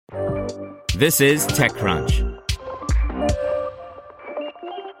This is TechCrunch.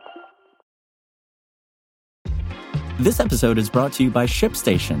 This episode is brought to you by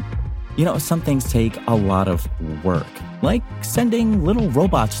ShipStation. You know, some things take a lot of work, like sending little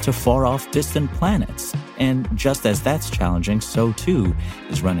robots to far-off distant planets. And just as that's challenging, so too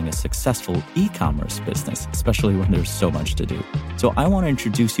is running a successful e-commerce business, especially when there's so much to do. So I want to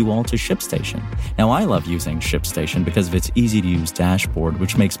introduce you all to ShipStation. Now, I love using ShipStation because of its easy-to-use dashboard,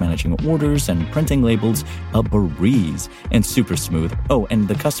 which makes managing orders and printing labels a breeze and super smooth. Oh, and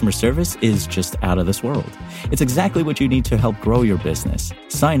the customer service is just out of this world. It's exactly what you need to help grow your business.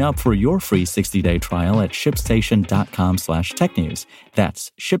 Sign up for your free 60-day trial at shipstation.com/technews.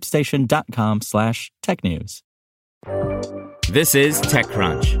 That's shipstation.com/technews. This is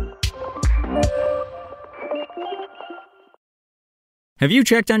TechCrunch. Have you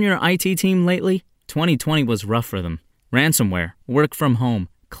checked on your IT team lately? 2020 was rough for them. Ransomware, work from home,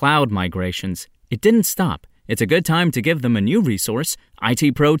 cloud migrations. It didn't stop. It's a good time to give them a new resource,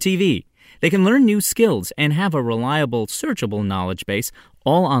 IT Pro TV. They can learn new skills and have a reliable, searchable knowledge base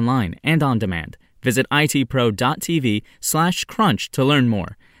all online and on demand. Visit itpro.tv/crunch to learn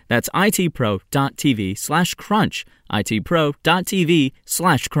more. That's itpro.tv/crunch,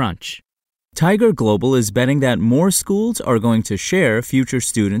 itpro.tv/crunch. Tiger Global is betting that more schools are going to share future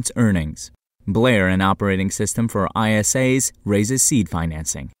students' earnings. Blair, an operating system for ISAs, raises seed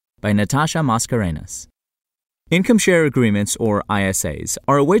financing. By Natasha Mascarenas. Income share agreements, or ISAs,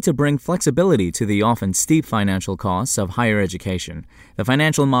 are a way to bring flexibility to the often steep financial costs of higher education. The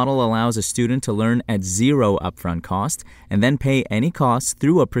financial model allows a student to learn at zero upfront cost and then pay any costs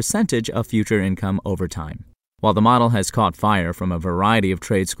through a percentage of future income over time. While the model has caught fire from a variety of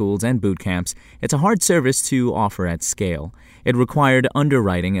trade schools and boot camps, it's a hard service to offer at scale. It required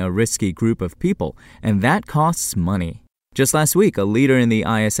underwriting a risky group of people, and that costs money. Just last week, a leader in the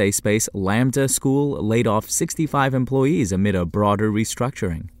ISA space, Lambda School, laid off 65 employees amid a broader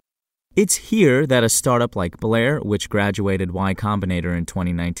restructuring. It's here that a startup like Blair, which graduated Y Combinator in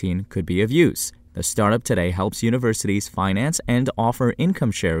 2019, could be of use. The startup today helps universities finance and offer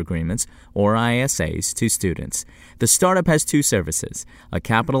income share agreements, or ISAs, to students. The startup has two services, a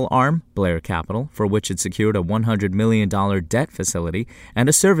capital arm, Blair Capital, for which it secured a $100 million debt facility, and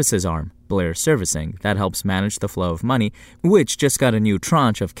a services arm, Blair Servicing, that helps manage the flow of money, which just got a new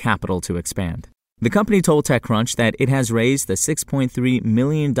tranche of capital to expand. The company told TechCrunch that it has raised the $6.3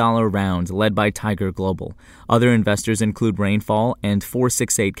 million round led by Tiger Global. Other investors include Rainfall and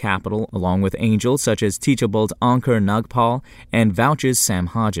 468 Capital, along with angels such as Teachable's Ankur Nagpal and Vouch's Sam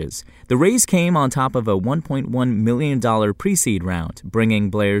Hodges. The raise came on top of a $1.1 million pre-seed round,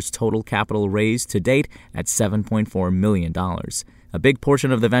 bringing Blair's total capital raised to date at $7.4 million. A big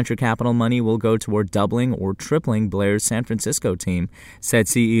portion of the venture capital money will go toward doubling or tripling Blair's San Francisco team, said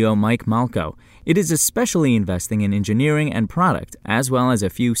CEO Mike Malko. It is especially investing in engineering and product, as well as a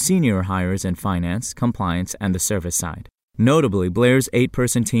few senior hires in finance, compliance, and the service side. Notably, Blair's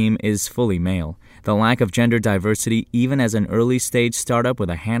 8-person team is fully male. The lack of gender diversity, even as an early-stage startup with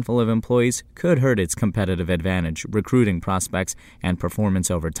a handful of employees, could hurt its competitive advantage, recruiting prospects, and performance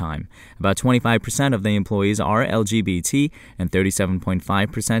over time. About 25% of the employees are LGBT, and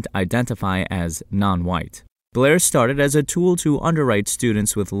 37.5% identify as non-white. Blair started as a tool to underwrite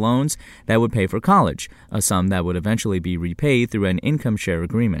students with loans that would pay for college, a sum that would eventually be repaid through an income share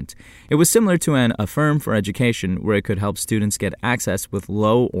agreement. It was similar to an Affirm for Education, where it could help students get access with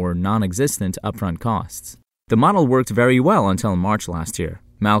low or non-existent upfront costs. The model worked very well until March last year,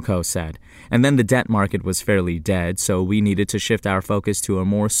 Malko said, and then the debt market was fairly dead, so we needed to shift our focus to a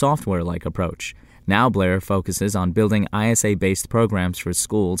more software-like approach. Now Blair focuses on building ISA-based programs for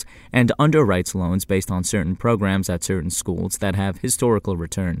schools and underwrites loans based on certain programs at certain schools that have historical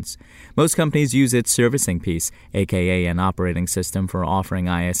returns. Most companies use its servicing piece, aka an operating system for offering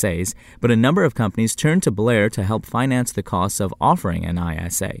ISAs, but a number of companies turn to Blair to help finance the costs of offering an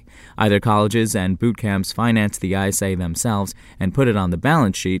ISA. Either colleges and boot camps finance the ISA themselves and put it on the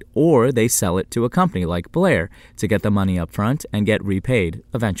balance sheet, or they sell it to a company like Blair to get the money up front and get repaid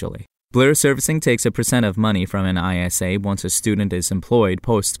eventually. Blair Servicing takes a percent of money from an ISA once a student is employed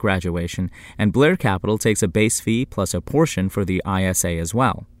post-graduation, and Blair Capital takes a base fee plus a portion for the ISA as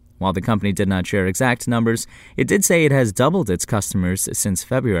well. While the company did not share exact numbers, it did say it has doubled its customers since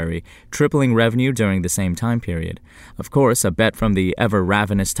February, tripling revenue during the same time period. Of course, a bet from the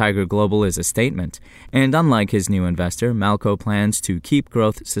ever-ravenous Tiger Global is a statement, and unlike his new investor, Malko plans to keep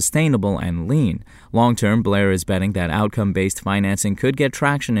growth sustainable and lean. Long-term, Blair is betting that outcome-based financing could get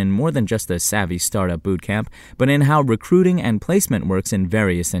traction in more than just a savvy startup bootcamp, but in how recruiting and placement works in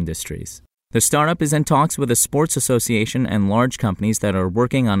various industries. The startup is in talks with a sports association and large companies that are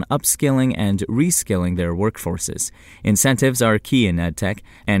working on upskilling and reskilling their workforces. Incentives are key in edtech,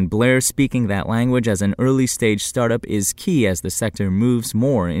 and Blair speaking that language as an early-stage startup is key as the sector moves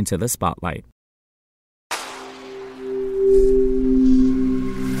more into the spotlight.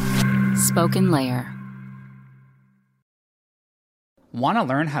 Spoken Layer. Want to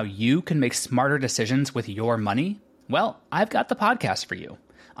learn how you can make smarter decisions with your money? Well, I've got the podcast for you.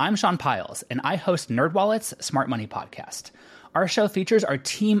 I'm Sean Piles, and I host NerdWallet's Smart Money Podcast. Our show features our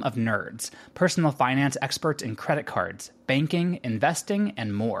team of nerds, personal finance experts in credit cards, banking, investing,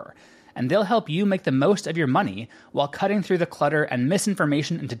 and more. And they'll help you make the most of your money while cutting through the clutter and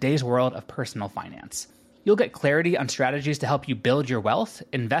misinformation in today's world of personal finance. You'll get clarity on strategies to help you build your wealth,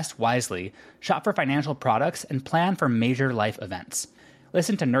 invest wisely, shop for financial products, and plan for major life events.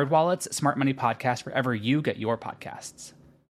 Listen to NerdWallet's Smart Money Podcast wherever you get your podcasts.